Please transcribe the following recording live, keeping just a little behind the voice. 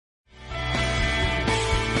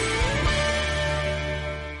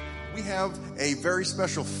have a very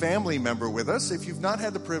special family member with us. If you've not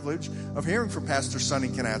had the privilege of hearing from Pastor Sonny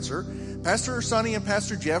Conatser, Pastor Sonny and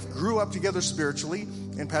Pastor Jeff grew up together spiritually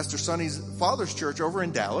in Pastor Sonny's father's church over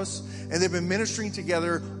in Dallas, and they've been ministering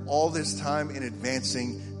together all this time in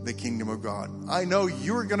advancing the kingdom of God. I know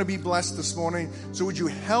you're going to be blessed this morning, so would you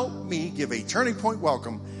help me give a turning point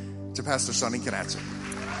welcome to Pastor Sonny Conatser?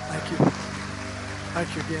 Thank you.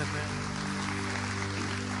 Thank you again, man.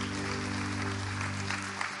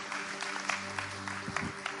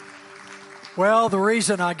 Well, the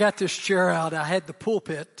reason I got this chair out, I had the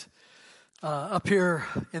pulpit up here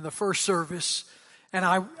in the first service, and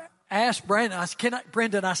I asked Brandon,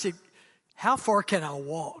 I said, how far can I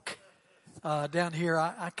walk down here?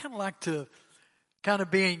 I kind of like to kind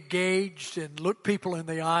of be engaged and look people in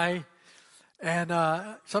the eye, and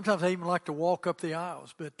sometimes I even like to walk up the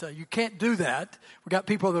aisles, but you can't do that. We got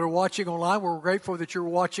people that are watching online. We're grateful that you're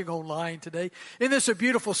watching online today. Isn't this a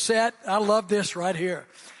beautiful set? I love this right here.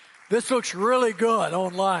 This looks really good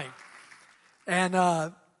online. And,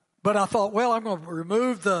 but I thought, well, I'm going to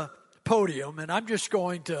remove the podium and I'm just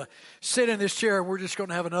going to sit in this chair and we're just going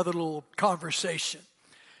to have another little conversation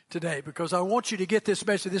today because I want you to get this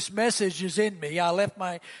message. This message is in me. I left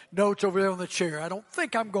my notes over there on the chair. I don't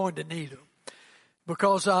think I'm going to need them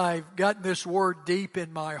because I've gotten this word deep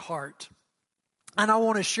in my heart. And I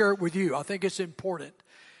want to share it with you. I think it's important.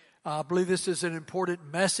 I believe this is an important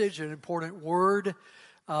message, an important word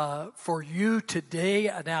for you today.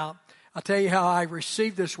 Now, I'll tell you how I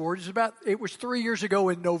received this word. It was 3 years ago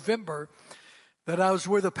in November that I was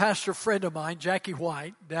with a pastor friend of mine, Jackie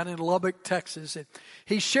White, down in Lubbock, Texas. And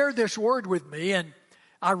he shared this word with me, and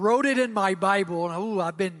I wrote it in my Bible. And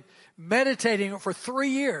I've been meditating it for 3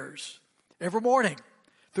 years. Every morning,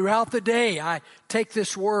 throughout the day, I take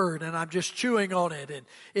this word, and I'm just chewing on it. And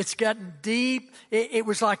it's gotten deep. It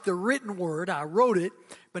was like the written word. I wrote it.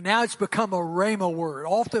 But now it's become a rhema word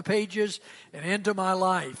off the pages and into my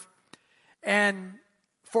life. And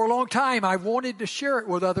for a long time, I wanted to share it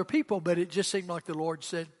with other people, but it just seemed like the Lord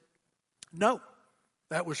said, no,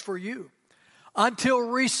 that was for you. Until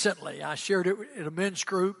recently, I shared it in a men's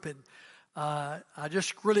group, and I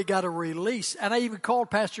just really got a release. And I even called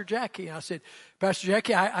Pastor Jackie, and I said, Pastor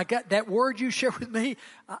Jackie, I got that word you shared with me.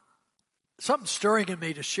 Something's stirring in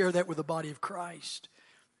me to share that with the body of Christ.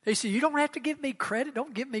 He said, you don't have to give me credit.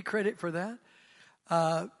 Don't give me credit for that.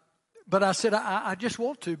 But I said, I just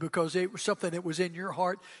want to because it was something that was in your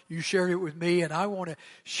heart. You shared it with me, and I want to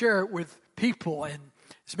share it with people and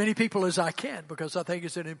as many people as I can because I think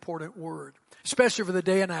it's an important word, especially for the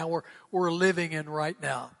day and hour we're living in right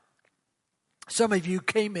now. Some of you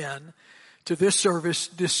came in to this service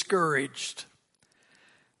discouraged.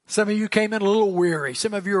 Some of you came in a little weary.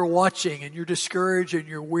 Some of you are watching and you're discouraged and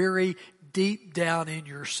you're weary deep down in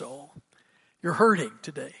your soul. You're hurting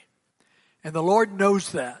today. And the Lord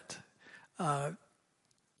knows that. I'm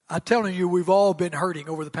telling you, we've all been hurting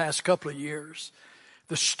over the past couple of years.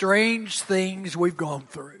 The strange things we've gone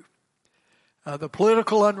through. The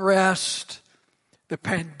political unrest, the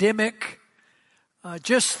pandemic,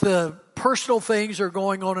 just the personal things that are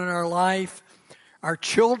going on in our life. Our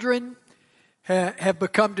children have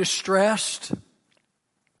become distressed.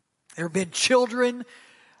 There have been children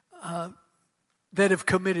that have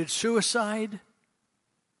committed suicide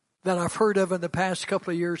that I've heard of in the past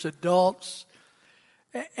couple of years, adults.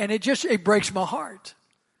 And it breaks my heart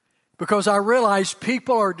because I realize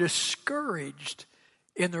people are discouraged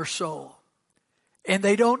in their soul and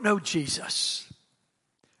they don't know Jesus.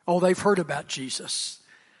 Oh, they've heard about Jesus.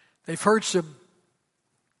 They've heard some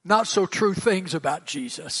not so true things about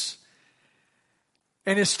Jesus.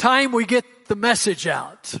 And it's time we get the message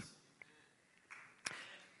out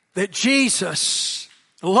that Jesus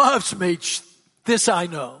loves me. This I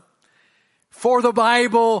know. For the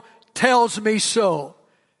Bible tells me so.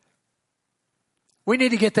 We need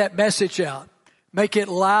to get that message out. Make it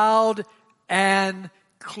loud and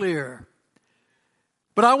clear.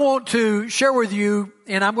 But I want to share with you,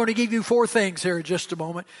 and I'm going to give you 4 things here in just a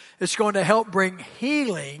moment. It's going to help bring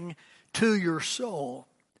healing to your soul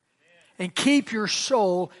and keep your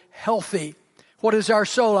soul healthy. What is our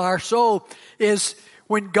soul? Our soul is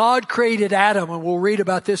when God created Adam, and we'll read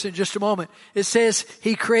about this in just a moment. It says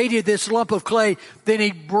he created this lump of clay. Then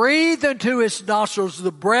he breathed into his nostrils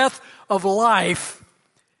the breath of life,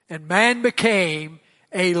 and man became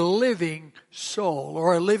a living soul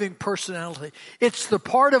or a living personality. It's the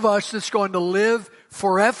part of us that's going to live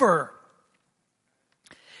forever.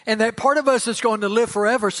 And that part of us that's going to live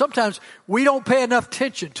forever, sometimes we don't pay enough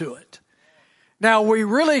attention to it. Now, we're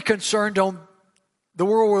really concerned on the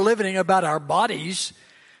world we're living in about our bodies.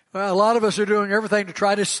 Well, a lot of us are doing everything to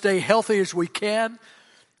try to stay healthy as we can.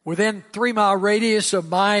 Within 3-mile radius of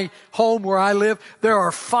my home where I live, there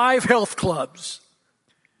are 5 health clubs.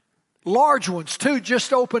 Large ones, 2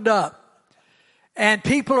 just opened up. And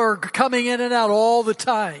people are coming in and out all the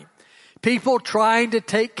time. People trying to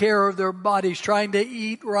take care of their bodies, trying to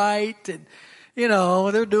eat right, and,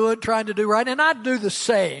 they're trying to do right. And I do the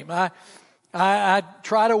same. I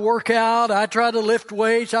try to work out. I try to lift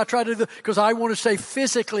weights. I try to do, because I want to stay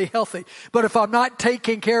physically healthy. But if I'm not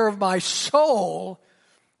taking care of my soul,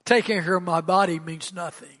 taking care of my body means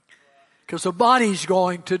nothing. Because the body's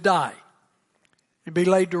going to die and be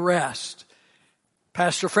laid to rest.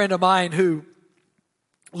 Pastor friend of mine who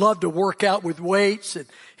loved to work out with weights, and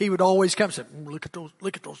he would always come and say, look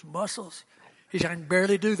at those muscles. He said, I can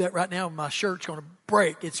barely do that right now. My shirt's going to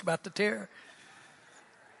break. It's about to tear.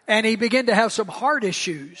 And he began to have some heart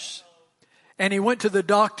issues. And he went to the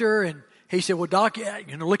doctor, and he said, well, doc,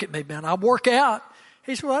 look at me, man. I work out.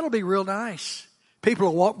 He said, well, that'll be real nice. People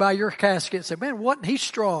will walk by your casket and say, man, wasn't he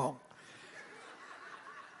strong?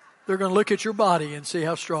 They're going to look at your body and see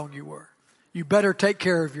how strong you were. You better take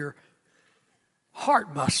care of your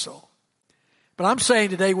heart muscle. But I'm saying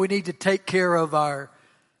today we need to take care of our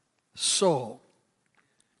soul.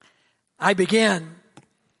 I begin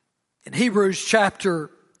in Hebrews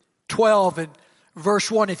chapter 12 and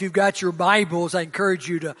verse 1. If you've got your Bibles, I encourage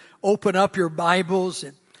you to open up your Bibles.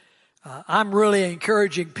 And I'm really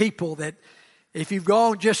encouraging people that if you've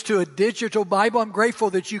gone just to a digital Bible, I'm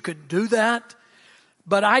grateful that you can do that.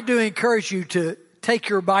 But I do encourage you to take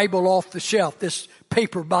your Bible off the shelf, this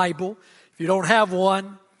paper Bible. If you don't have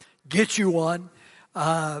one, get you one,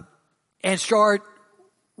 and start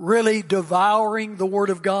really devouring the Word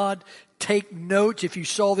of God. Take notes. If you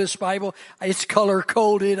saw this Bible, it's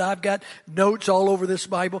color-coded. I've got notes all over this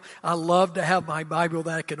Bible. I love to have my Bible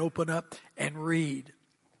that I can open up and read.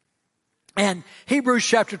 And Hebrews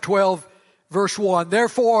chapter 12, verse 1,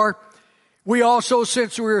 therefore, we also,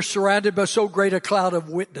 since we are surrounded by so great a cloud of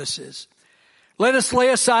witnesses, let us lay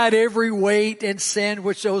aside every weight and sin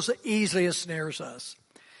which so easily ensnares us.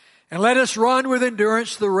 And let us run with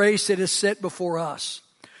endurance the race that is set before us,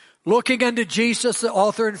 looking unto Jesus, the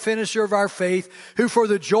author and finisher of our faith, who for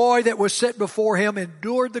the joy that was set before him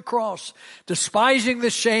endured the cross, despising the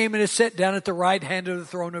shame, and is set down at the right hand of the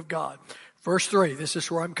throne of God. Verse 3, this is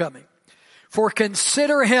where I'm coming. For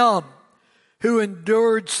consider him who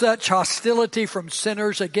endured such hostility from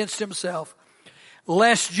sinners against himself,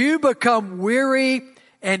 lest you become weary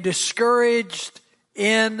and discouraged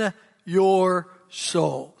in your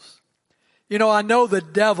souls. I know the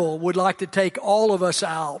devil would like to take all of us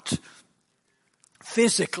out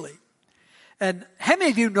physically. And how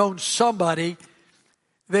many of you known somebody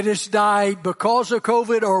that has died because of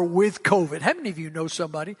COVID or with COVID? How many of you know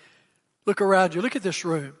somebody? Look around you. Look at this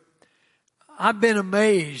room. I've been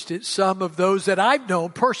amazed at some of those that I've known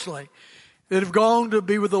personally that have gone to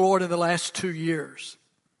be with the Lord in the last 2 years.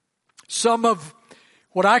 Some of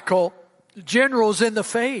what I call generals in the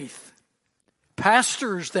faith,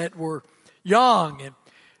 pastors that were young and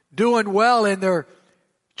doing well in their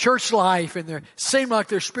church life and seemed like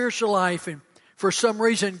their spiritual life, and for some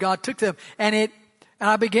reason God took them, and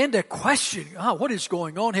I began to question, what is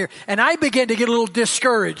going on here? And I began to get a little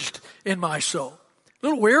discouraged in my soul, a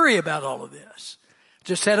little weary about all of this.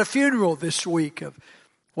 Just had a funeral this week of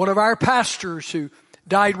one of our pastors who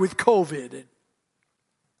died with COVID, and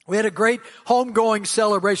we had a great homegoing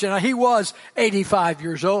celebration. Now, he was 85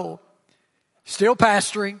 years old, still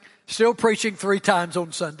pastoring, still preaching 3 times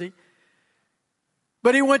on Sunday.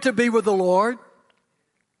 But he went to be with the Lord.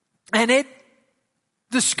 And it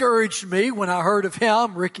discouraged me when I heard of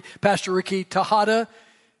him, Pastor Ricky Tejada,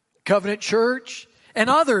 Covenant Church, and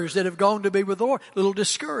others that have gone to be with the Lord. A little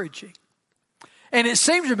discouraging. And it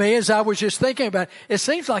seems to me, as I was just thinking about it, it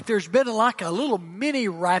seems like there's been like a little mini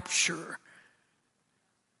rapture.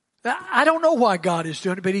 I don't know why God is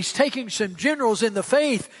doing it, but he's taking some generals in the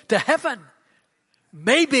faith to heaven.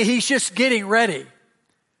 Maybe he's just getting ready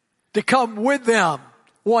to come with them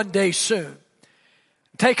one day soon.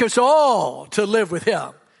 Take us all to live with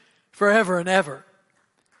him forever and ever.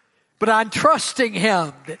 But I'm trusting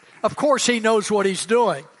him that, of course, he knows what he's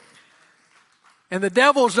doing. And the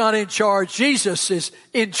devil's not in charge. Jesus is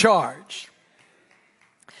in charge.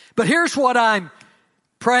 But here's what I'm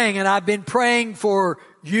praying, and I've been praying for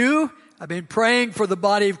you. I've been praying for the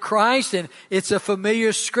body of Christ, and it's a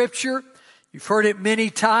familiar scripture. You've heard it many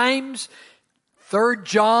times. 3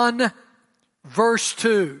 John verse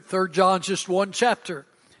 2. 3 John's just one chapter.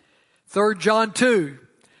 3 John 2.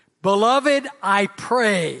 Beloved, I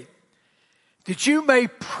pray that you may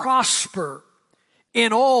prosper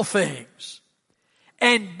in all things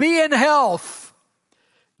and be in health,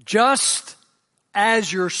 just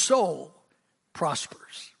as your soul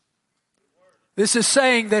prospers. This is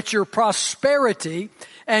saying that your prosperity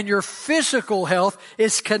and your physical health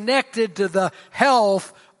is connected to the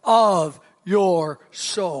health of your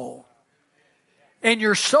soul. And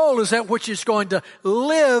your soul is that which is going to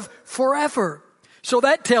live forever. So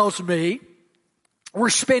that tells me we're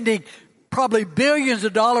spending probably billions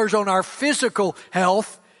of dollars on our physical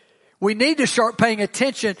health. We need to start paying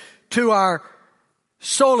attention to our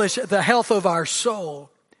soulish, the health of our soul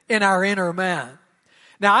in our inner man.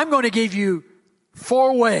 Now I'm going to give you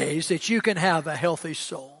 4 ways that you can have a healthy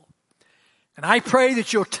soul. And I pray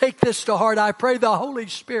that you'll take this to heart. I pray the Holy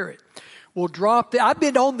Spirit will drop I've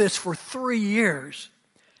been on this for 3 years.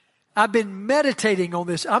 I've been meditating on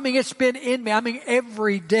this. It's been in me.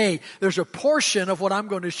 Every day. There's a portion of what I'm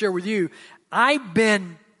going to share with you I've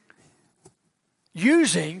been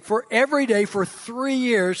using for every day for 3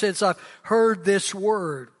 years since I've heard this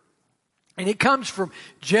word. And it comes from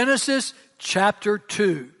Genesis chapter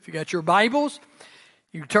 2. If you got your Bibles,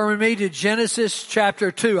 you turn with me to Genesis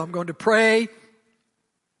chapter 2. I'm going to pray.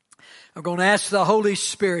 I'm going to ask the Holy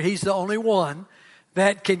Spirit. He's the only one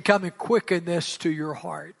that can come and quicken this to your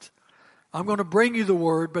heart. I'm going to bring you the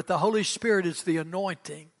word, but the Holy Spirit is the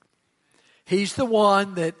anointing. He's the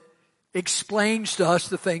one that explains to us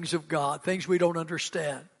the things of God, things we don't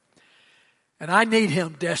understand. And I need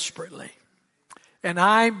Him desperately. And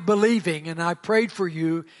I'm believing, and I prayed for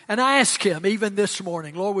you, and I asked Him even this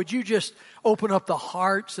morning, Lord, would you just open up the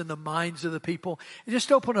hearts and the minds of the people, and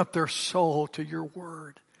just open up their soul to your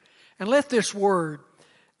word. And let this word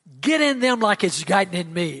get in them like it's gotten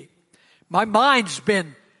in me. My mind's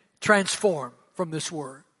been transformed from this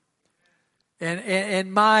word.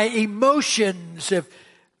 And my emotions have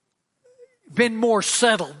been more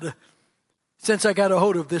settled since I got a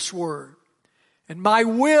hold of this word. And my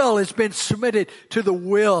will has been submitted to the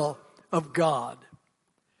will of God.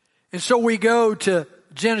 And so we go to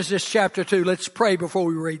Genesis chapter 2. Let's pray before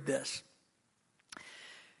we read this.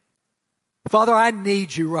 Father, I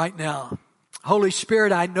need you right now. Holy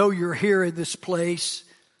Spirit, I know you're here in this place.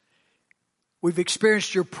 We've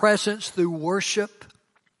experienced your presence through worship.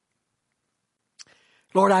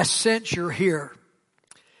 Lord, I sense you're here.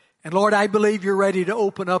 And Lord, I believe you're ready to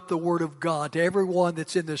open up the Word of God to everyone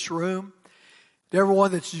that's in this room, to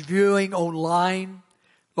everyone that's viewing online.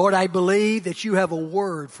 Lord, I believe that you have a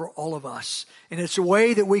word for all of us. And it's a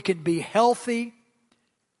way that we can be healthy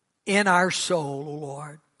in our soul, oh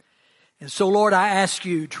Lord. And so, Lord, I ask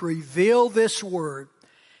you to reveal this word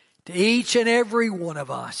to each and every one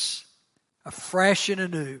of us, afresh and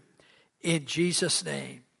anew, in Jesus'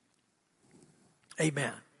 name.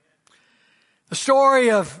 Amen. The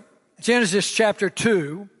story of Genesis chapter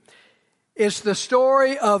 2 is the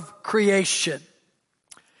story of creation.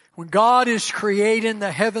 When God is creating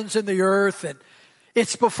the heavens and the earth, and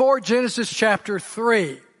it's before Genesis chapter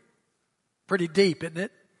 3. Pretty deep, isn't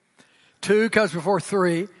it? 2 comes before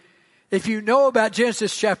 3. If you know about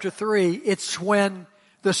Genesis chapter 3, it's when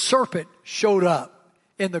the serpent showed up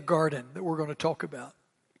in the garden that we're going to talk about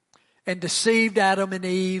and deceived Adam and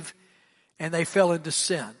Eve, and they fell into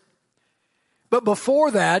sin. But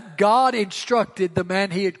before that, God instructed the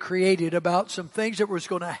man He had created about some things that was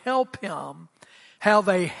going to help him have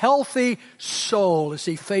a healthy soul as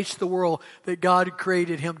he faced the world that God had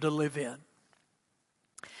created him to live in.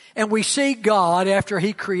 And we see God, after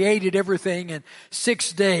He created everything in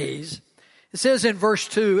 6 days, it says in verse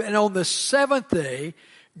 2, and on the 7th day,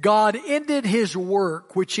 God ended His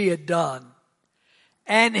work which He had done,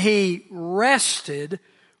 and He rested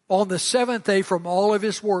on the 7th day from all of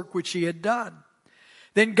His work which He had done.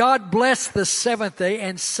 Then God blessed the 7th day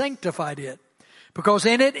and sanctified it, because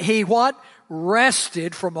in it He what?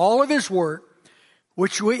 Rested from all of His work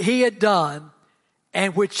which He had done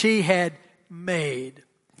and which He had made.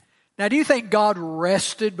 Now, do you think God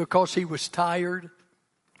rested because He was tired?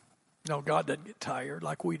 No, God doesn't get tired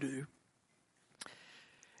like we do.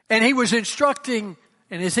 And He was instructing,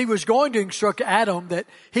 and as He was going to instruct Adam, that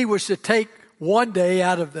he was to take one day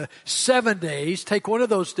out of the 7 days, take one of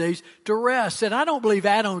those days to rest. And I don't believe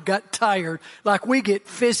Adam got tired like we get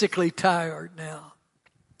physically tired now.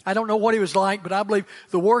 I don't know what he was like, but I believe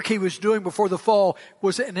the work he was doing before the fall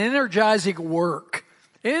was an energizing work.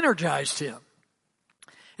 It energized him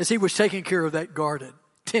as he was taking care of that garden,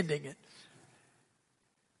 tending it.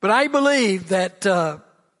 But I believe that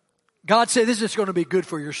God said this is going to be good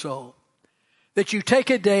for your soul. That you take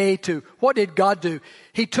a day to, what did God do?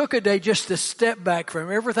 He took a day just to step back from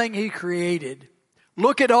everything He created.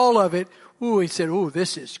 Look at all of it. Ooh, He said, ooh,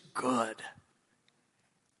 this is good.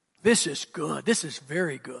 This is good. This is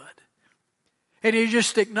very good. And he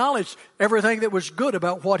just acknowledged everything that was good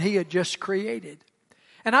about what he had just created.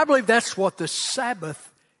 And I believe that's what the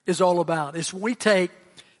Sabbath is all about. Is we take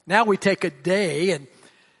a day, and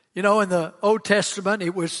in the Old Testament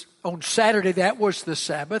it was on Saturday, that was the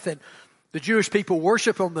Sabbath, and the Jewish people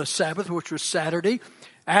worshiped on the Sabbath, which was Saturday.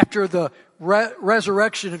 After the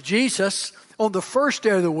resurrection of Jesus, on the first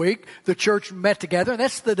day of the week, the church met together, and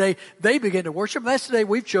that's the day they began to worship. That's the day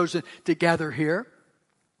we've chosen to gather here.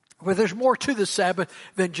 But there's more to the Sabbath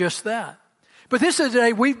than just that. But this is the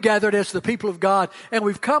day we've gathered as the people of God, and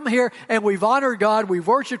we've come here and we've honored God, we've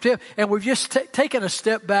worshiped Him, and we've just taken a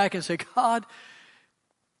step back and said, God,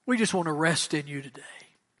 we just want to rest in you today.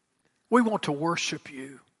 We want to worship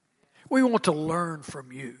you. We want to learn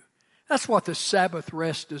from you. That's what the Sabbath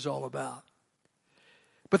rest is all about.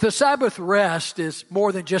 But the Sabbath rest is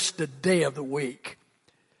more than just a day of the week.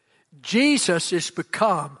 Jesus has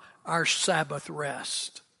become our Sabbath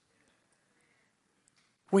rest.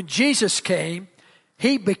 When Jesus came,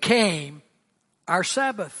 He became our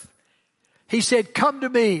Sabbath. He said, come to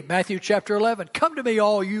me, Matthew chapter 11, come to me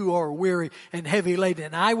all you who are weary and heavy laden,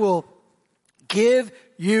 and I will give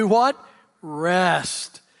you what?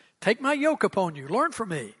 Rest. Take my yoke upon you. Learn from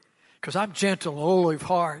me, because I'm gentle and lowly of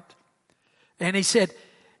heart. And He said,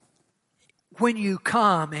 when you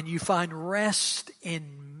come and you find rest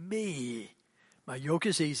in me, my yoke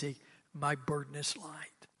is easy, my burden is light.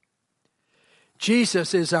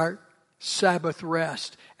 Jesus is our Sabbath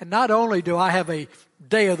rest. And not only do I have a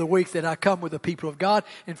day of the week that I come with the people of God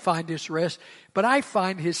and find His rest, but I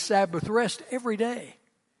find His Sabbath rest every day.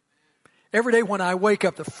 Every day when I wake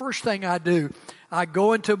up, the first thing I do, I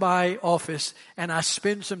go into my office and I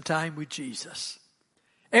spend some time with Jesus.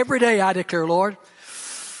 Every day I declare, Lord,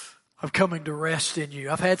 I'm coming to rest in you.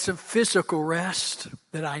 I've had some physical rest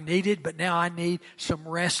that I needed, but now I need some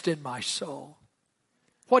rest in my soul.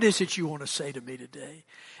 What is it you want to say to me today?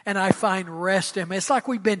 And I find rest in me. It's like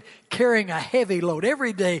we've been carrying a heavy load.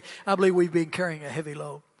 Every day, I believe we've been carrying a heavy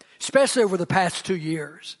load, especially over the past 2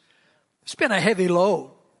 years. It's been a heavy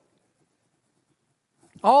load.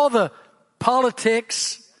 All the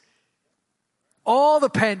politics, all the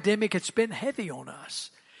pandemic, it's been heavy on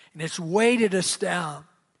us. And it's weighted us down.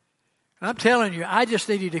 And I'm telling you, I just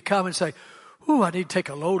need you to come and say, ooh, I need to take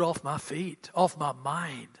a load off my feet, off my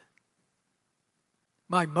mind.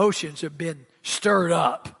 My emotions have been stirred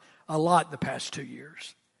up a lot in the past 2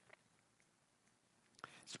 years.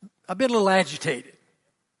 I've been a little agitated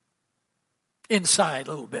inside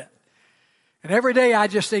a little bit. And every day I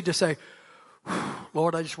just need to say,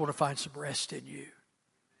 Lord, I just want to find some rest in you.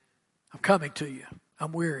 I'm coming to you.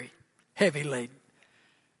 I'm weary, heavy laden.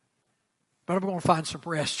 But I'm going to find some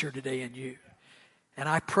rest here today in you. And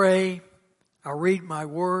I pray, I read my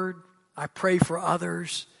word, I pray for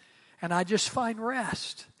others, and I just find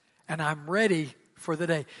rest. And I'm ready for the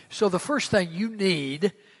day. So the first thing you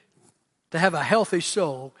need to have a healthy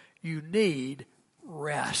soul, you need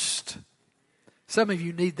rest. Some of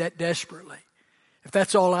you need that desperately. If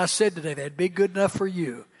that's all I said today, that'd be good enough for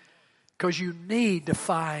you. Because you need to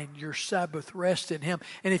find your Sabbath rest in Him.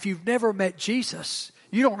 And if you've never met Jesus,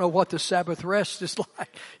 you don't know what the Sabbath rest is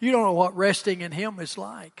like. You don't know what resting in Him is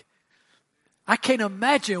like. I can't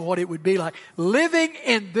imagine what it would be like living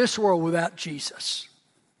in this world without Jesus.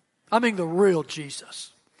 I mean the real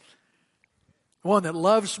Jesus. The one that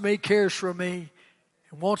loves me, cares for me,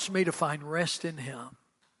 and wants me to find rest in Him.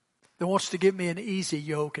 That wants to give me an easy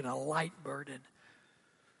yoke and a light burden.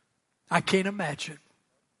 I can't imagine.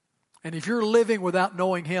 And if you're living without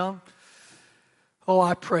knowing Him,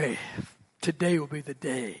 I pray today will be the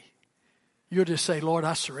day. You'll just say, Lord,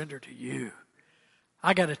 I surrender to you.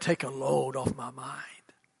 I got to take a load off my mind.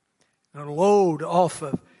 And a load off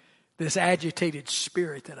of this agitated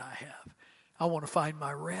spirit that I have. I want to find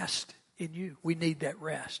my rest in you. We need that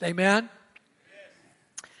rest. Amen?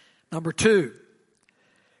 Yes. Number 2,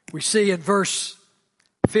 we see in verse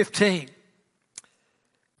 15.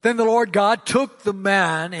 Then the Lord God took the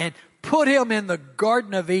man and put him in the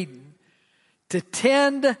Garden of Eden to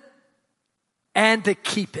tend and to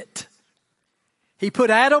keep it. He put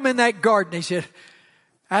Adam in that garden. He said,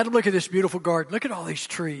 Adam, look at this beautiful garden. Look at all these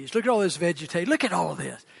trees. Look at all this vegetation. Look at all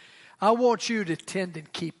this. I want you to tend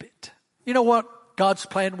and keep it. You know what God's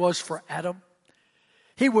plan was for Adam?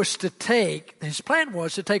 His plan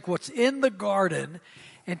was to take what's in the garden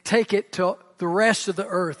and take it to the rest of the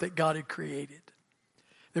earth that God had created.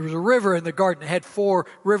 There was a river in the garden. It had 4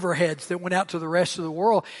 river heads that went out to the rest of the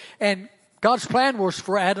world. And God's plan was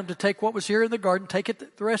for Adam to take what was here in the garden, take it to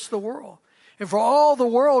the rest of the world. And for all the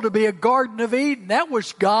world to be a Garden of Eden. That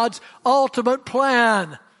was God's ultimate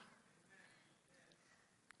plan.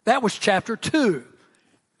 That was chapter 2.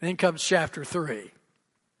 Then comes chapter 3,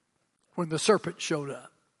 when the serpent showed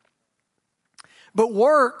up. But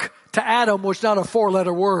work to Adam was not a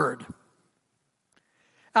 4-letter word.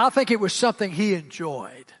 I think it was something he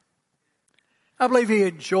enjoyed. I believe he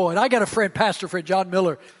enjoyed. I got a friend, pastor friend, John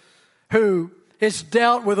Miller, who has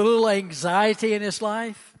dealt with a little anxiety in his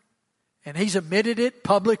life. And he's admitted it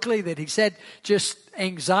publicly that he's had just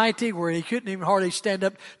anxiety where he couldn't even hardly stand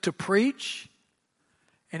up to preach.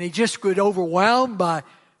 And he just got overwhelmed by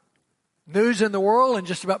news in the world and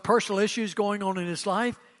just about personal issues going on in his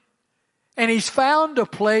life. And he's found a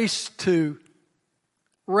place to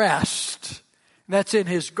rest. And that's in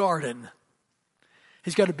his garden.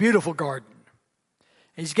 He's got a beautiful garden.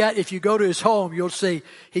 He's got, if you go to his home, you'll see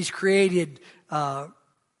he's created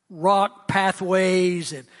rock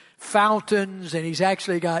pathways and fountains, and he's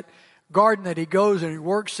actually got garden that he goes and he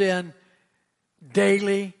works in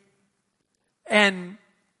daily. And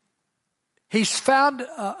he's found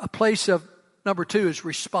a place of, number 2 is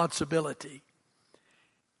responsibility.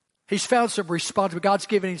 He's found some responsibility. God's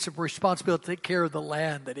given him some responsibility to take care of the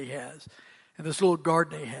land that he has and this little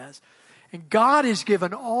garden he has. And God has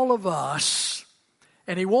given all of us,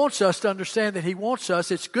 and he wants us to understand that he wants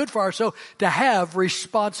us, it's good for our soul, to have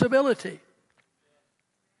responsibility.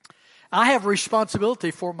 I have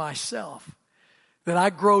responsibility for myself, that I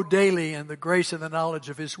grow daily in the grace and the knowledge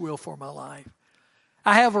of his will for my life.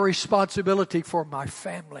 I have a responsibility for my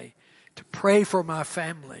family, to pray for my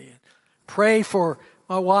family, and pray for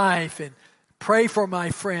my wife, and pray for my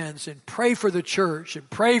friends, and pray for the church, and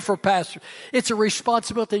pray for pastors. It's a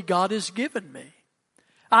responsibility God has given me.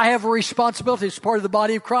 I have a responsibility as part of the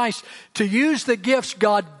body of Christ to use the gifts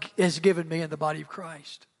God has given me in the body of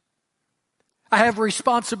Christ. I have a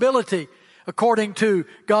responsibility, according to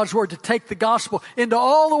God's word, to take the gospel into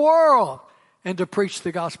all the world and to preach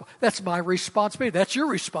the gospel. That's my responsibility. That's your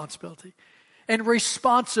responsibility. And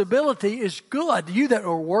responsibility is good. You that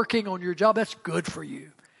are working on your job, that's good for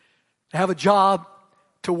you. To have a job,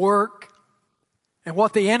 to work. And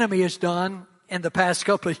what the enemy has done in the past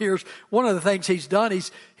couple of years, one of the things he's done,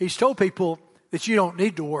 he's told people that you don't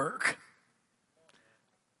need to work.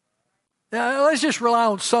 Now, let's just rely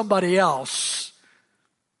on somebody else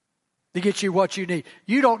to get you what you need.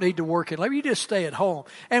 You don't need to work in labor. You just stay at home.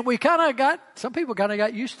 And some people kind of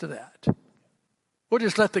got used to that. We'll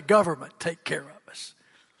just let the government take care of us.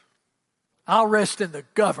 I'll rest in the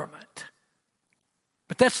government.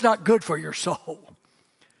 But that's not good for your soul.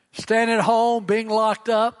 Staying at home, being locked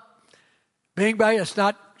up, being bad, it's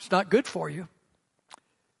not good for you.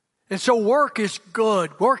 And so work is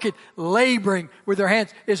good. Working, laboring with their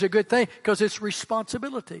hands is a good thing because it's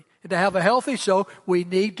responsibility. And to have a healthy soul, we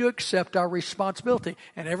need to accept our responsibility.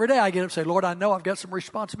 And every day I get up and say, Lord, I know I've got some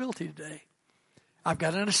responsibility today. I've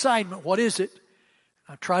got an assignment. What is it?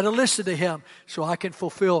 I try to listen to him so I can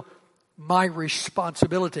fulfill my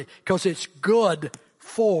responsibility because it's good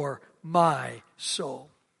for my soul.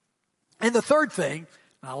 And the third thing,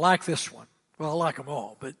 and I like this one. Well, I like them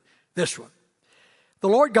all, but this one. The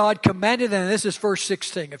Lord God commanded them, and this is verse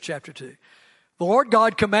 16 of chapter 2. The Lord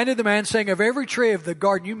God commanded the man, saying, of every tree of the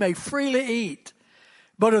garden you may freely eat,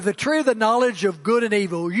 but of the tree of the knowledge of good and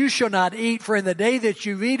evil you shall not eat, for in the day that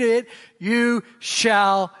you eat it, you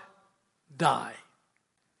shall die.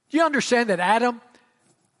 Do you understand that Adam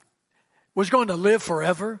was going to live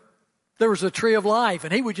forever? There was a tree of life,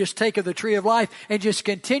 and he would just take of the tree of life and just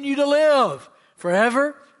continue to live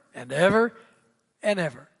forever and ever and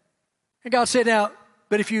ever. And God said, now,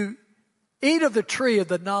 but if you eat of the tree of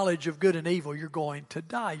the knowledge of good and evil, you're going to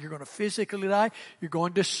die. You're going to physically die. You're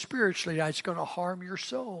going to spiritually die. It's going to harm your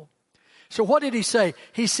soul. So what did he say?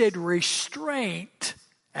 He said, restraint,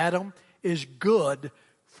 Adam, is good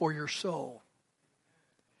for your soul.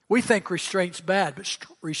 We think restraint's bad, but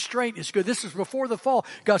restraint is good. This is before the fall.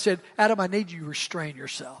 God said, Adam, I need you to restrain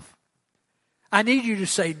yourself. I need you to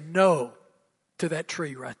say no to that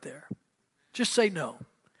tree right there. Just say no.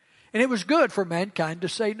 And it was good for mankind to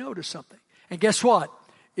say no to something. And guess what?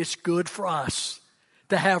 It's good for us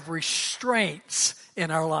to have restraints in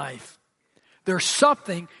our life. There's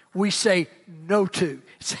something we say no to.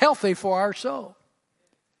 It's healthy for our soul.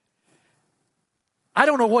 I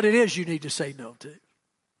don't know what it is you need to say no to.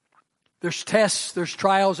 There's tests, there's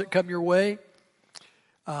trials that come your way.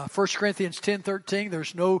 1 Corinthians 10:13,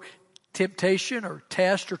 there's no temptation or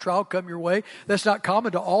test or trial come your way. That's not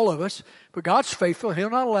common to all of us. But God's faithful. He'll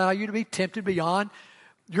not allow you to be tempted beyond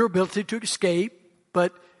your ability to escape.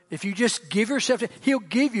 But if you just give yourself to, He'll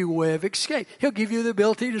give you a way of escape. He'll give you the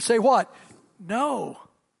ability to say what? No.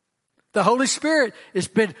 The Holy Spirit has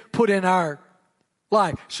been put in our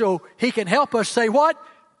life. So He can help us say what?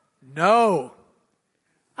 No.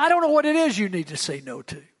 I don't know what it is you need to say no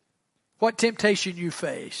to. what temptation you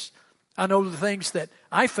face. I know the things that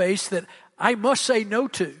I face that I must say no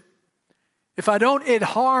to. If I don't, it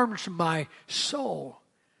harms my soul,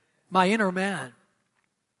 my inner man.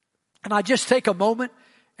 And I just take a moment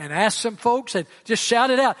and ask some folks and just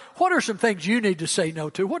shout it out. What are some things you need to say no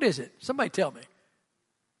to? What is it? Somebody tell me.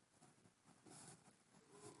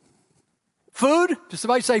 Food? Did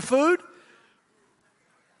somebody say food?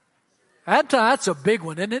 That's a big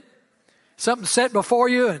one, isn't it? Something set before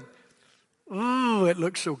you and, ooh, it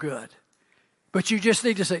looks so good. But you just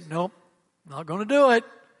need to say, nope, not going to do it.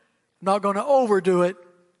 Not going to overdo it.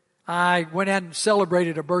 I went out and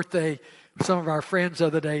celebrated a birthday with some of our friends the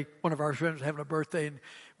other day. One of our friends was having a birthday, and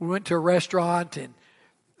we went to a restaurant, and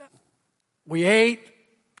we ate.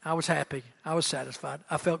 I was happy. I was satisfied.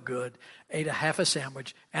 I felt good. Ate a half a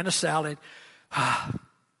sandwich and a salad. I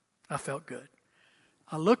felt good.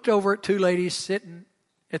 I looked over at two ladies sitting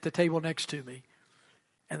at the table next to me,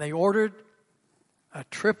 and they ordered a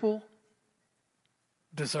triple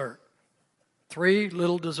dessert. 3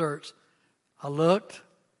 little desserts. I looked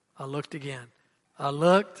again. I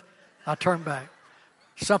looked, I turned back.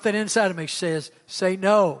 Something inside of me says, say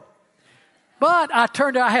no. But I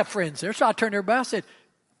have friends there, so I turned to everybody. I said,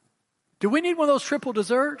 do we need one of those triple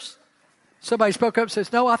desserts? Somebody spoke up and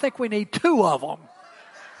says, no, I think we need 2 of them.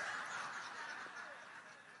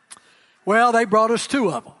 Well, they brought us 2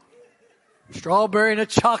 of them. Strawberry and a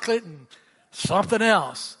chocolate and something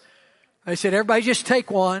else. They said, everybody just take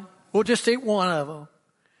one. We'll just eat one of them.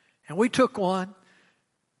 And we took one,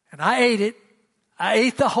 and I ate it. I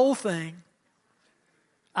ate the whole thing.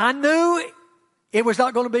 I knew it was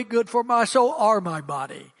not going to be good for my soul or my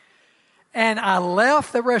body. And I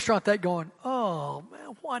left the restaurant that going, oh,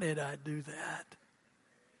 man, why did I do that?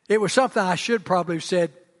 It was something I should probably have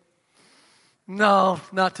said, no,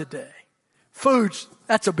 not today. Foods,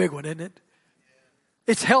 that's a big one, isn't it?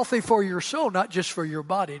 It's healthy for your soul, not just for your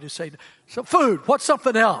body to say. So food, what's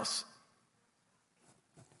something else?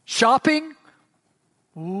 Shopping?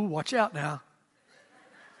 Ooh, watch out now.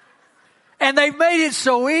 And they've made it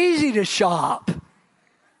so easy to shop.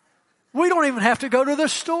 We don't even have to go to the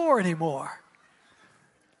store anymore.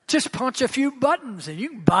 Just punch a few buttons and you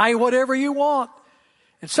can buy whatever you want.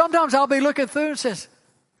 And sometimes I'll be looking through and says,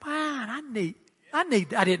 man, I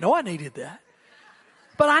didn't know I needed that.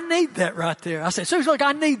 But I need that right there. I say, Susan, look,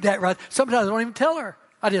 I need that right there. Sometimes I don't even tell her.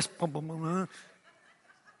 I just, boom, boom, boom.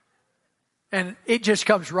 And it just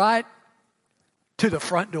comes right to the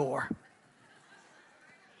front door.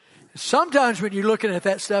 Sometimes when you're looking at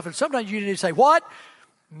that stuff, and sometimes you need to say, what?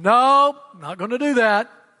 No, not going to do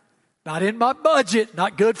that. Not in my budget.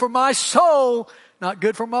 Not good for my soul. Not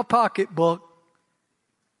good for my pocketbook.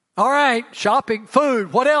 All right, shopping,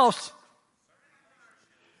 food, what else?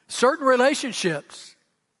 Certain relationships.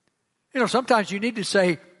 You know, sometimes you need to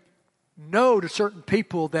say no to certain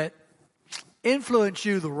people that influence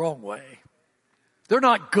you the wrong way. They're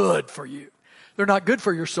not good for you. They're not good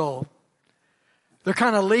for your soul. They're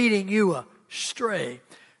kind of leading you astray.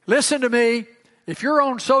 Listen to me. If you're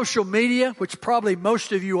on social media, which probably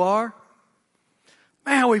most of you are,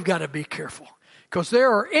 man, we've got to be careful. Because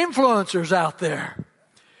there are influencers out there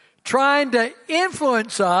trying to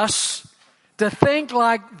influence us to think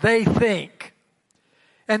like they think.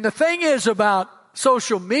 And the thing is about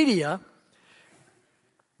social media,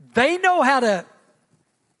 they know how to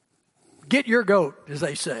get your goat, as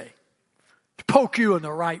they say, to poke you in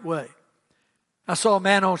the right way. I saw a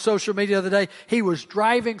man on social media the other day. He was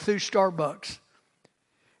driving through Starbucks.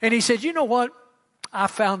 And he said, you know what? I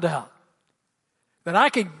found out that I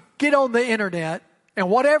can get on the internet and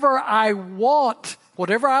whatever I want,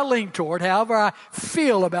 whatever I lean toward, however I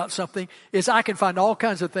feel about something, is I can find all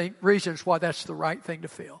kinds of reasons why that's the right thing to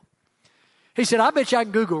feel. He said, I bet you I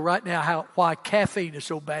can Google right now why caffeine is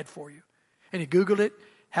so bad for you. And he Googled it,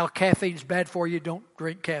 how caffeine's bad for you. Don't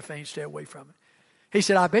drink caffeine, stay away from it. He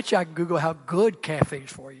said, I bet you I can Google how good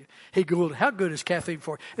caffeine's for you. He Googled, how good is caffeine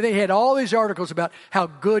for you? And they had all these articles about how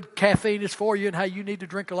good caffeine is for you and how you need to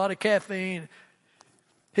drink a lot of caffeine.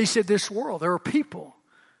 He said, this world, there are people.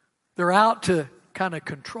 They're out to kind of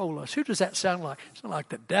control us. Who does that sound like? It sounds like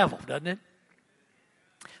the devil, doesn't it?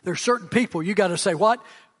 There's certain people you got to say, what?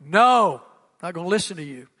 No, I'm not going to listen to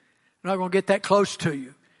you. I'm not going to get that close to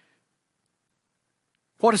you.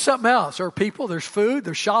 What is something else? There are people, there's food,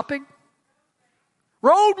 there's shopping.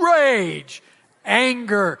 Road rage,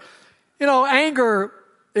 anger. You know, anger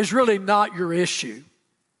is really not your issue.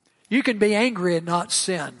 You can be angry and not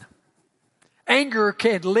sin. Anger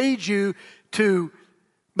can lead you to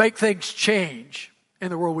make things change in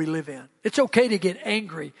the world we live in. It's okay to get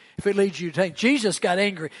angry if it leads you to change. Jesus got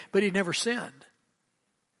angry, but he never sinned.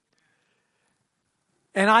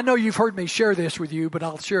 And I know you've heard me share this with you, but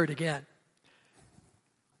I'll share it again.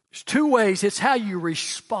 There's two ways. It's how you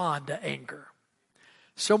respond to anger.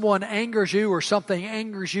 Someone angers you or something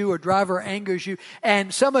angers you, a driver angers you,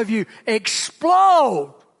 and some of you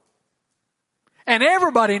explode. And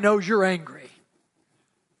everybody knows you're angry.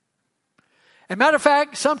 And matter of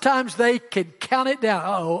fact, sometimes they can count it down.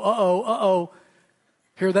 Uh-oh.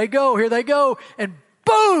 Here they go. And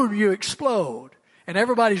boom, you explode. And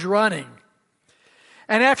everybody's running.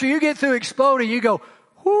 And after you get through exploding, you go,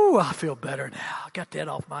 whoo, I feel better now. I got that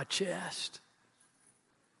off my chest.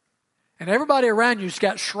 And everybody around you's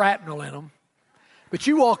got shrapnel in them. But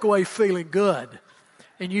you walk away feeling good.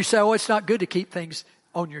 And you say, oh, it's not good to keep things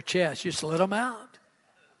on your chest. You just let them out.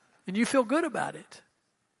 And you feel good about it.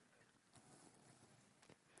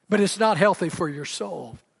 But it's not healthy for your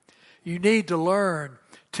soul. You need to learn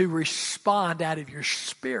to respond out of your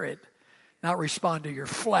spirit, not respond to your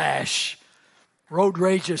flesh. Road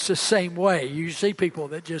rage is the same way. You see people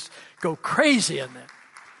that just go crazy in that.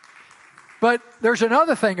 But there's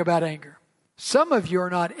another thing about anger. Some of you are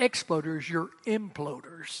not exploders, you're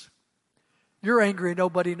imploders. You're angry and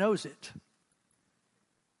nobody knows it.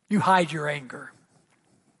 You hide your anger.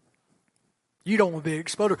 You don't want to be an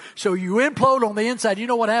exploder. So you implode on the inside. You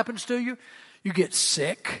know what happens to you? You get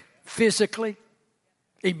sick physically,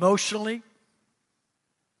 emotionally.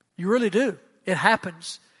 You really do. It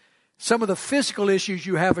happens. Some of the physical issues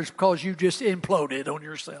you have is because you just imploded on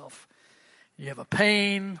yourself. You have a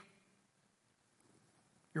pain.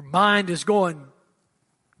 Your mind is going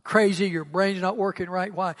crazy. Your brain's not working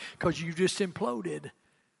right. Why? Because you just imploded.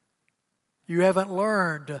 You haven't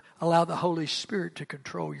learned to allow the Holy Spirit to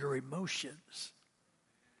control your emotions.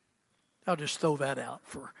 I'll just throw that out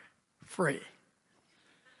for free.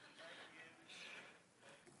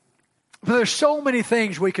 But there's so many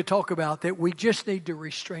things we could talk about that we just need to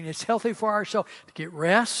restrain. It's healthy for ourselves to get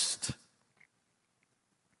rest,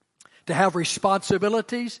 to have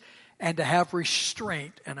responsibilities, and to have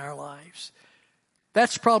restraint in our lives.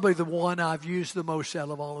 That's probably the one I've used the most out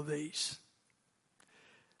of all of these.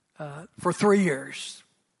 For 3 years.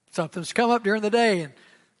 Something's come up during the day and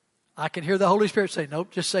I can hear the Holy Spirit say,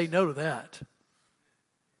 nope, just say no to that.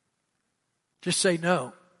 Just say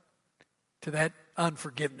no to that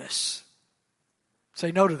unforgiveness.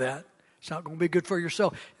 Say no to that. It's not going to be good for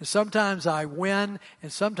yourself. And sometimes I win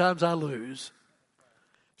and sometimes I lose.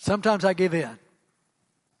 Sometimes I give in.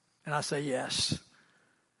 And I say yes.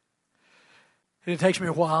 And it takes me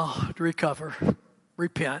a while to recover,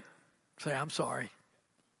 repent, say I'm sorry.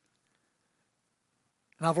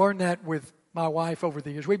 And I've learned that with my wife over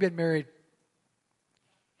the years. We've been married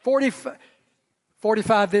 45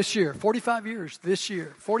 this year. 45 years this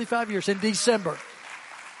year. 45 years in December.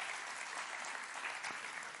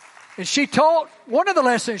 And one of the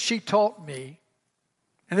lessons she taught me,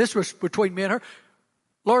 and this was between me and her,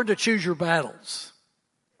 learn to choose your battles.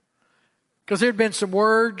 Because there had been some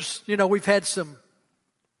words, we've had some,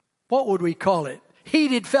 what would we call it?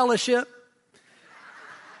 Heated fellowship.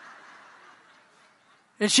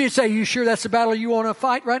 And she'd say, you sure that's the battle you want to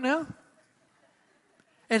fight right now?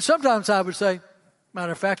 And sometimes I would say,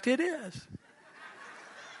 matter of fact, it is.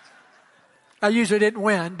 I usually didn't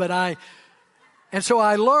win, and so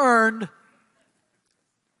I learned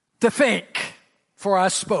to think before I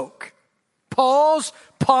spoke. Pause,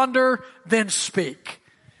 ponder, then speak.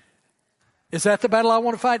 Is that the battle I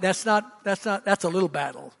want to fight? That's a little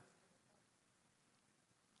battle.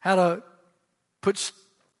 How to put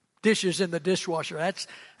dishes in the dishwasher.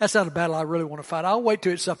 That's not a battle I really want to fight. I'll wait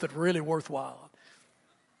till it's something really worthwhile.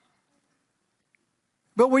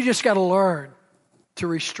 But we just got to learn to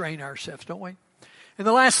restrain ourselves, don't we? And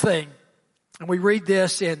the last thing, and we read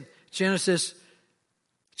this in Genesis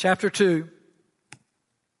chapter 2,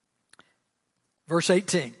 verse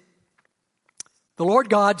 18. The Lord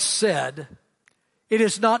God said, it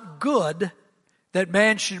is not good that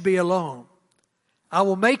man should be alone. I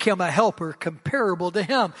will make him a helper comparable to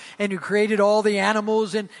him. And he created all the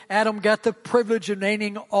animals, and Adam got the privilege of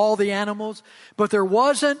naming all the animals. But there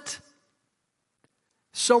wasn't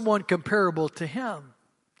someone comparable to him.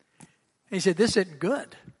 And he said, this isn't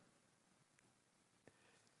good.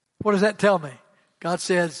 What does that tell me? God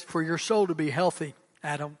says, for your soul to be healthy,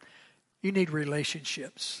 Adam, you need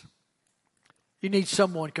relationships. You need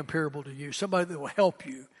someone comparable to you, somebody that will help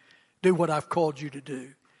you do what I've called you to do.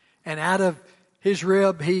 And out of his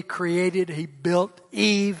rib, he built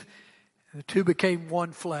Eve, and the two became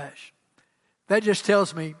one flesh. That just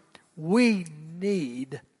tells me we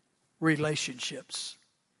need relationships.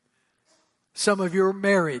 Some of you are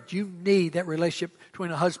married. You need that relationship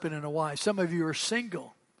between a husband and a wife. Some of you are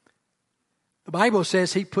single. The Bible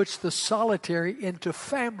says he puts the solitary into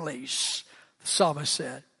families, the psalmist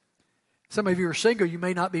said. Some of you are single, you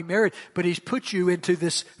may not be married, but he's put you into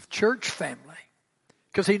this church family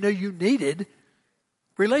because he knew you needed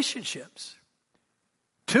relationships.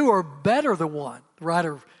 Two are better than one. The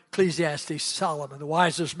writer of Ecclesiastes, Solomon, the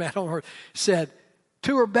wisest man on earth, said,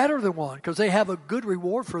 two are better than one because they have a good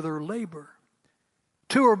reward for their labor.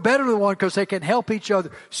 Two are better than one because they can help each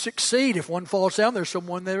other succeed. If one falls down, there's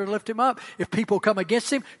someone there to lift him up. If people come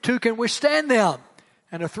against him, two can withstand them.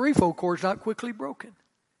 And a threefold cord is not quickly broken.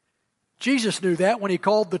 Jesus knew that when he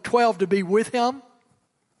called the 12 to be with him.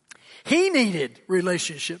 He needed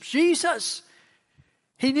relationships. Jesus.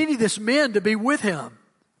 He needed this men to be with him.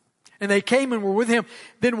 And they came and were with him.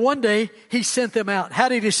 Then one day he sent them out. How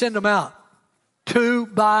did he send them out? 2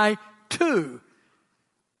 by 2.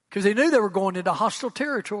 Because they knew they were going into hostile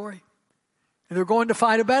territory. And they were going to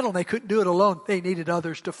fight a battle. And they couldn't do it alone. They needed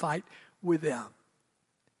others to fight with them.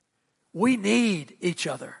 We need each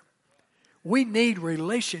other. We need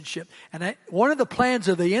relationship. And one of the plans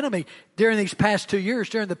of the enemy during these past 2 years,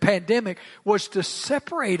 during the pandemic, was to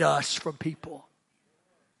separate us from people.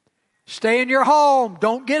 Stay in your home.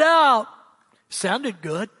 Don't get out. Sounded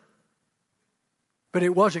good. But it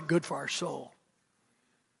wasn't good for our soul.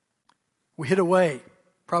 We hid away.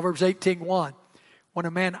 Proverbs 18:1. When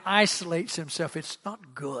a man isolates himself, it's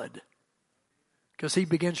not good. Because he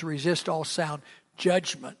begins to resist all sound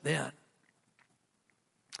judgment then.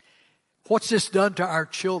 What's this done to our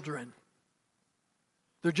children?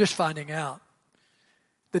 They're just finding out.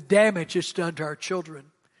 The damage it's done to our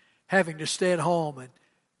children. Having to stay at home and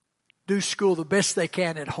do school the best they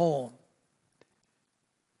can at home.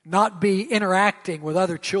 Not be interacting with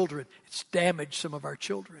other children. It's damaged some of our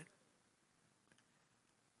children.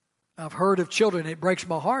 I've heard of children, it breaks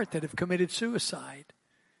my heart, that have committed suicide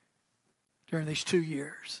during these 2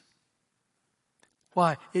 years.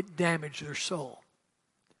 Why? It damaged their soul.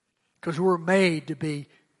 Because we're made to be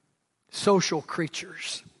social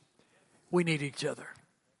creatures. We need each other.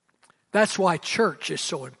 That's why church is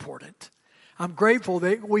so important. I'm grateful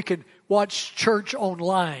that we can watch church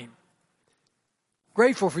online.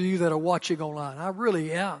 Grateful for you that are watching online. I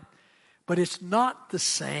really am. But it's not the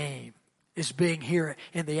same as being here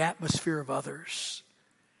in the atmosphere of others.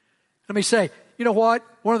 Let me say, you know what?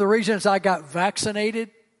 One of the reasons I got vaccinated,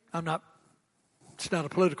 it's not a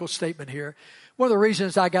political statement here. One of the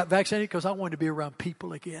reasons I got vaccinated because I wanted to be around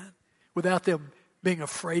people again without them being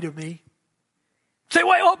afraid of me. Say,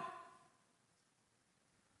 wait up!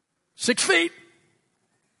 6 feet.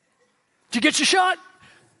 Did you get your shot?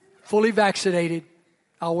 Fully vaccinated.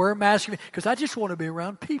 I'll wear a mask because I just want to be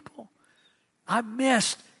around people. I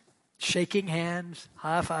missed shaking hands,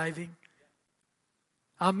 high-fiving.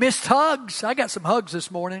 I missed hugs. I got some hugs this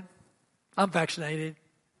morning. I'm vaccinated.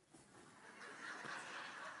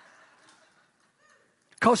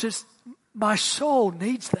 Because my soul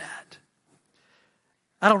needs that.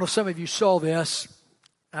 I don't know if some of you saw this,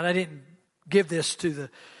 and I didn't give this to the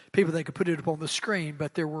people that could put it up on the screen,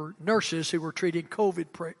 but there were nurses who were treating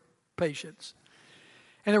COVID patients.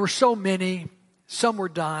 And there were so many. Some were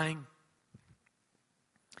dying.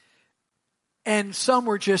 And some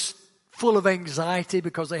were just full of anxiety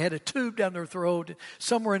because they had a tube down their throat.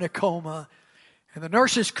 Some were in a coma. And the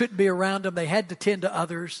nurses couldn't be around them. They had to tend to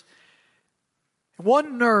others.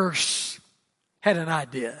 One nurse had an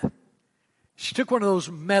idea. She took one of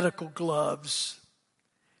those medical gloves.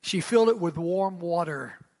 She filled it with warm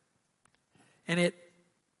water. And it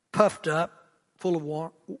puffed up, full of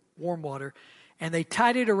warm water. And they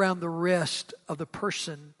tied it around the wrist of the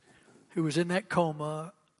person who was in that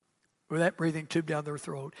coma with that breathing tube down their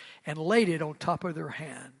throat and laid it on top of their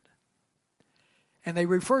hand. And they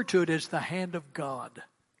referred to it as the hand of God.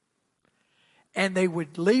 And they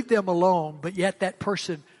would leave them alone, but yet that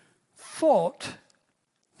person thought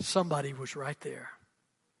somebody was right there.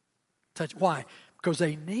 Why? Because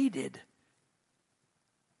they needed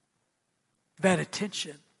that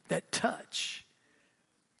attention, that touch.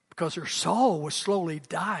 Because their soul was slowly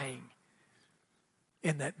dying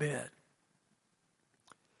in that bed.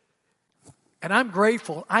 And I'm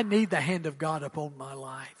grateful. I need the hand of God upon my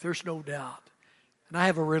life. There's no doubt. And I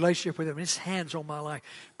have a relationship with Him. His hand's on my life.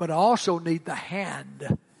 But I also need the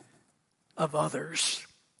hand of others,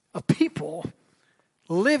 of people,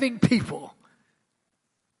 living people,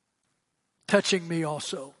 touching me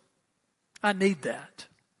also. I need that.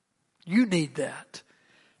 You need that.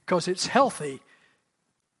 Because it's healthy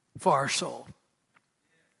for our soul.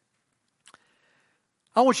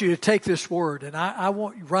 I want you to take this word and I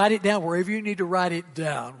want you to write it down wherever you need to write it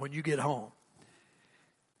down when you get home.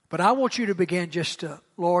 But I want you to begin just to,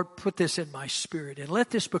 Lord, put this in my spirit and let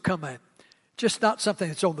this become Just not something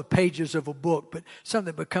that's on the pages of a book, but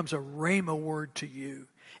something that becomes a rhema word to you.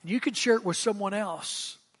 And you can share it with someone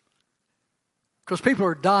else. Because people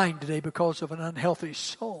are dying today because of an unhealthy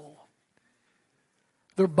soul.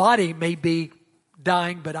 Their body may be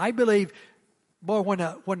dying, but I believe, boy,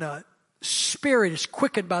 when a spirit is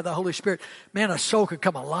quickened by the Holy Spirit, man, a soul can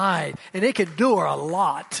come alive. And it can do a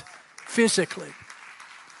lot physically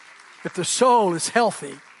if the soul is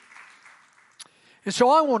healthy. And so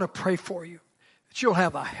I want to pray for you that you'll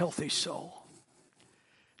have a healthy soul.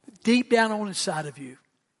 Deep down on the inside of you,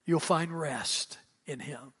 you'll find rest in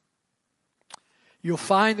Him. You'll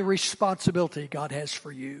find the responsibility God has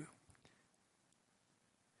for you.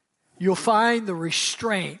 You'll find the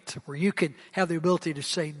restraint where you can have the ability to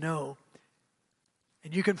say no.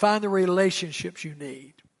 And you can find the relationships you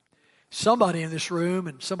need. Somebody in this room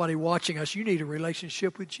and somebody watching us, you need a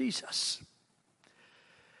relationship with Jesus.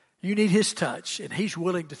 You need His touch, and He's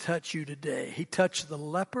willing to touch you today. He touched the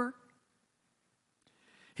leper.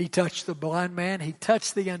 He touched the blind man. He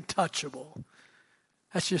touched the untouchable.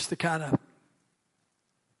 That's just the kind of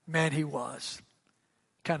man He was,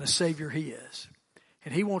 kind of Savior He is.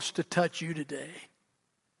 And He wants to touch you today.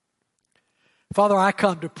 Father, I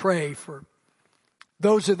come to pray for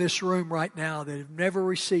those in this room right now that have never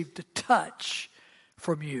received a touch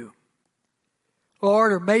from You.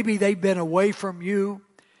 Lord, or maybe they've been away from You.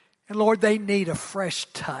 And Lord, they need a fresh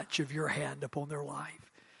touch of Your hand upon their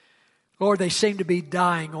life. Lord, they seem to be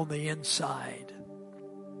dying on the inside.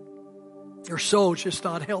 Their soul's just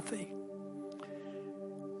not healthy.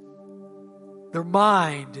 Their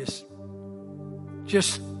mind is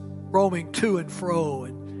just roaming to and fro,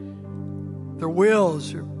 and their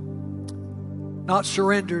wills are not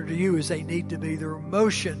surrendered to You as they need to be. Their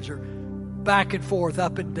emotions are back and forth,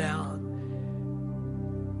 up and down.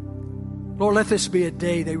 Lord, let this be a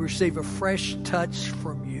day they receive a fresh touch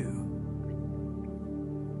from You.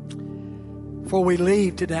 Before we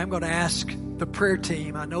leave today, I'm going to ask the prayer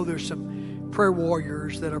team. I know there's some prayer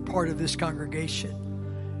warriors that are part of this congregation.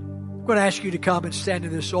 I'm going to ask you to come and stand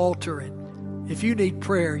at this altar, and if you need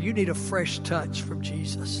prayer, you need a fresh touch from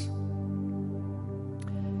Jesus.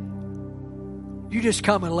 You just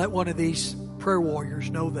come and let one of these prayer warriors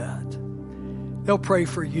know that. They'll pray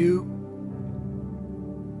for you.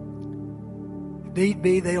 If need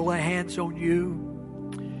be, they'll lay hands on you.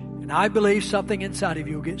 And I believe something inside of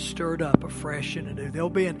you will get stirred up afresh and anew. There'll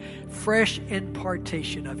be a fresh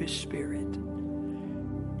impartation of His Spirit.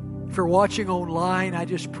 If you're watching online, I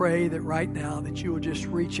just pray that right now that you will just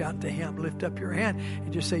reach out to Him, lift up your hand,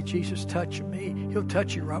 and just say, Jesus, touch me. He'll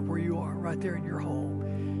touch you right where you are, right there in your home,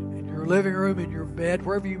 in your living room, in your bed,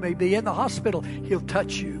 wherever you may be, in the hospital. He'll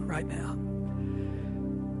touch you right now.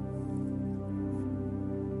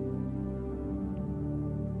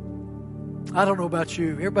 I don't know about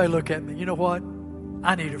you. Everybody look at me. You know what?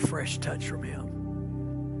 I need a fresh touch from Him.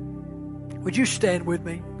 Would you stand with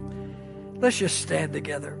me? Let's just stand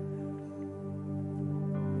together.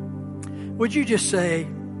 Would you just say,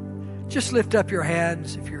 just lift up your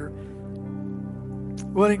hands if you're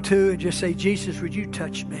willing to, and just say, Jesus, would you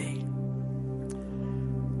touch me?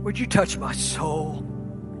 Would you touch my soul?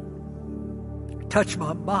 Touch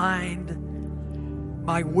my mind,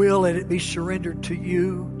 my will, let it be surrendered to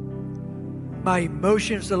You. My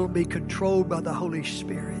emotions, that will be controlled by the Holy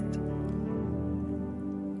Spirit.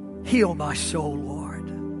 Heal my soul, Lord.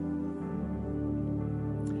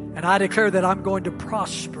 And I declare that I'm going to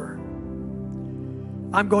prosper.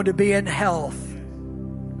 I'm going to be in health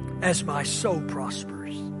as my soul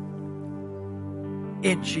prospers.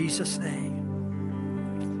 In Jesus' name.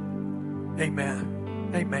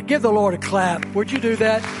 Amen. Amen. Give the Lord a clap. Would you do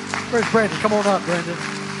that? Where's Brandon? Come on up, Brandon.